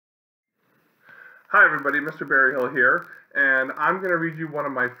Hi everybody, Mr. Berryhill here, and I'm going to read you one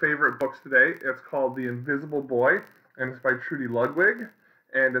of my favorite books today. It's called The Invisible Boy, and it's by Trudy Ludwig,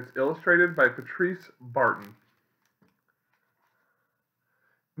 and it's illustrated by Patrice Barton.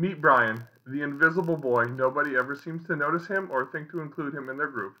 Meet Brian, the invisible boy. Nobody ever seems to notice him or think to include him in their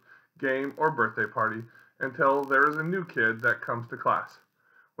group, game, or birthday party, until there is a new kid that comes to class.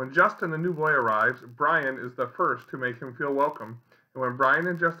 When Justin, the new boy, arrives, Brian is the first to make him feel welcome. And when Brian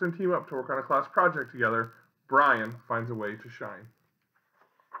and Justin team up to work on a class project together, Brian finds a way to shine.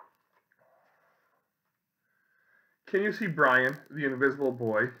 Can you see Brian, the invisible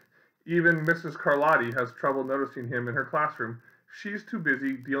boy? Even Mrs. Carlotti has trouble noticing him in her classroom. She's too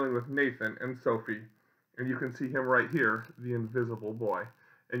busy dealing with Nathan and Sophie. And you can see him right here, the invisible boy.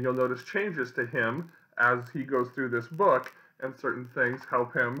 And you'll notice changes to him as he goes through this book, and certain things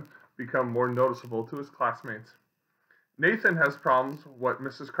help him become more noticeable to his classmates. Nathan has problems what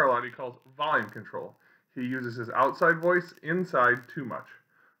Mrs. Carlotti calls volume control. He uses his outside voice inside too much.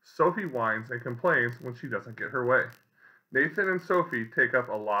 Sophie whines and complains when she doesn't get her way. Nathan and Sophie take up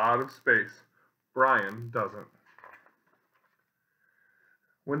a lot of space. Brian doesn't.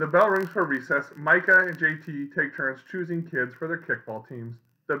 When the bell rings for recess, Micah and JT take turns choosing kids for their kickball teams.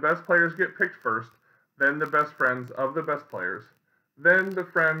 The best players get picked first, then the best friends of the best players, then the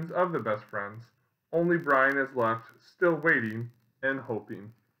friends of the best friends. Only Brian is left, still waiting and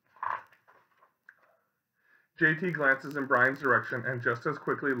hoping. JT glances in Brian's direction and just as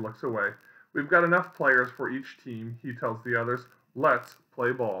quickly looks away. We've got enough players for each team, he tells the others. Let's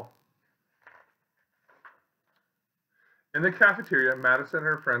play ball. In the cafeteria, Madison and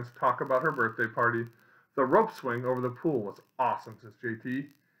her friends talk about her birthday party. The rope swing over the pool was awesome, says JT.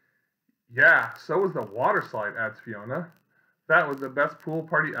 Yeah, so was the water slide, adds Fiona. That was the best pool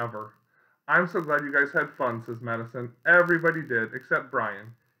party ever. I'm so glad you guys had fun, says Madison. Everybody did, except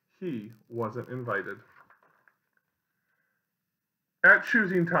Brian. He wasn't invited. At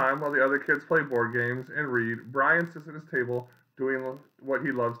choosing time, while the other kids play board games and read, Brian sits at his table doing what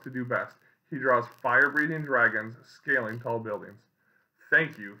he loves to do best. He draws fire-breathing dragons scaling tall buildings.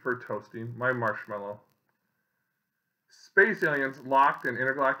 Thank you for toasting my marshmallow. Space aliens locked in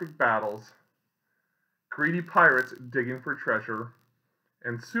intergalactic battles, greedy pirates digging for treasure,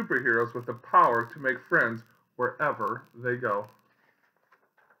 and superheroes with the power to make friends wherever they go.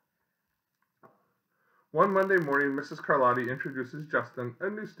 One Monday morning, Mrs. Carlotti introduces Justin, a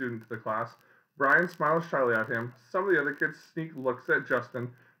new student, to the class. Brian smiles shyly at him. Some of the other kids sneak looks at Justin,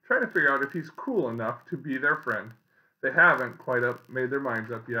 trying to figure out if he's cool enough to be their friend. They haven't quite made their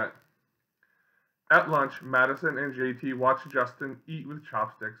minds up yet. At lunch, Madison and JT watch Justin eat with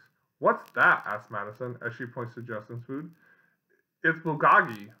chopsticks. What's that? Asks Madison as she points to Justin's food. It's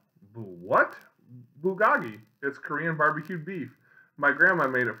bulgogi. What? Bulgogi. It's Korean barbecued beef. My grandma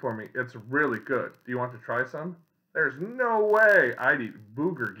made it for me. It's really good. Do you want to try some? There's no way I'd eat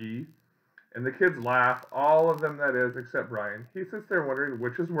bulgogi. And the kids laugh, all of them that is, except Brian. He sits there wondering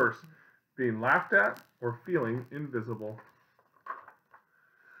which is worse, being laughed at or feeling invisible.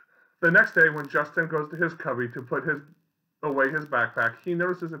 The next day, when Justin goes to his cubby to put away his backpack, he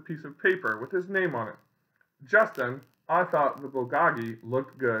notices a piece of paper with his name on it. Justin, I thought the bulgogi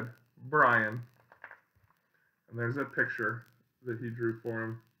looked good. Brian. And there's a picture that he drew for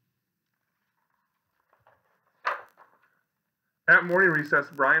him. At morning recess,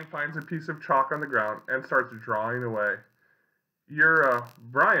 Brian finds a piece of chalk on the ground and starts drawing away. You're,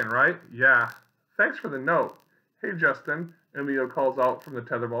 Brian, right? Yeah. Thanks for the note. Hey, Justin, Emilio calls out from the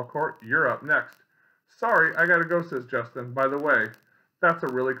tetherball court. You're up next. Sorry, I gotta go, says Justin. By the way, that's a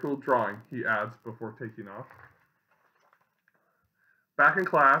really cool drawing, he adds before taking off. Back in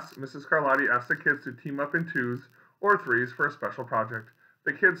class, Mrs. Carlotti asks the kids to team up in twos or threes for a special project.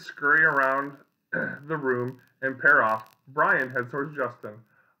 The kids scurry around the room and pair off. Brian heads towards Justin.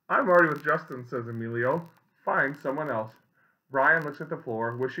 I'm already with Justin, says Emilio. Find someone else. Brian looks at the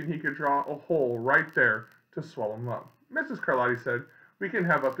floor, wishing he could draw a hole right there to swallow him up. Mrs. Carlotti said, we can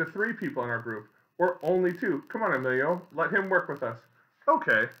have up to 3 people in our group, or only 2. Come on, Emilio. Let him work with us.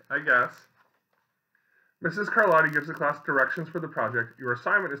 Okay, I guess. Mrs. Carlotti gives the class directions for the project. Your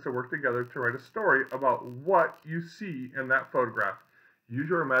assignment is to work together to write a story about what you see in that photograph. Use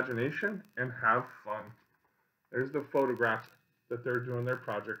your imagination and have fun. There's the photograph that they're doing their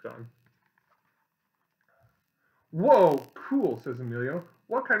project on. Whoa, cool, says Emilio.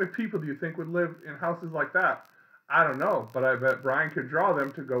 What kind of people do you think would live in houses like that? I don't know, but I bet Brian could draw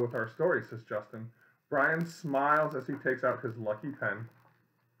them to go with our story, says Justin. Brian smiles as he takes out his lucky pen.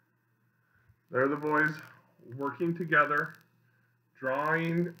 There are the boys working together,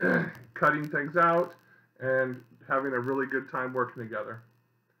 drawing, cutting things out, and having a really good time working together.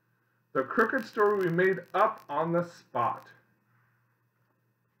 The crooked story we made up on the spot.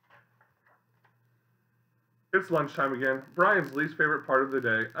 It's lunchtime again, Brian's least favorite part of the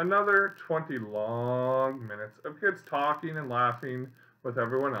day. Another 20 long minutes of kids talking and laughing with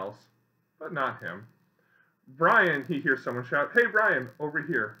everyone else, but not him. Brian, he hears someone shout, "Hey Brian, over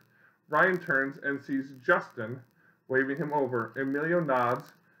here." Brian turns and sees Justin waving him over. Emilio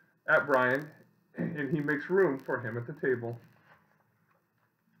nods at Brian and he makes room for him at the table.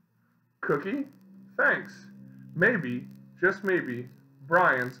 Cookie? Thanks. Maybe, just maybe,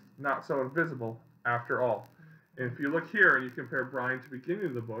 Brian's not so invisible after all. And if you look here and you compare Brian to the beginning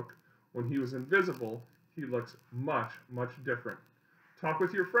of the book, when he was invisible, he looks much, much different. Talk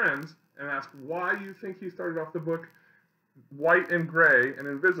with your friends and ask why you think he started off the book white and gray and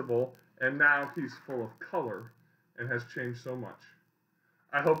invisible, and now he's full of color and has changed so much.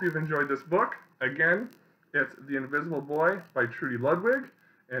 I hope you've enjoyed this book. Again, it's The Invisible Boy by Trudy Ludwig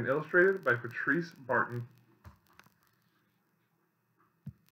and illustrated by Patrice Barton.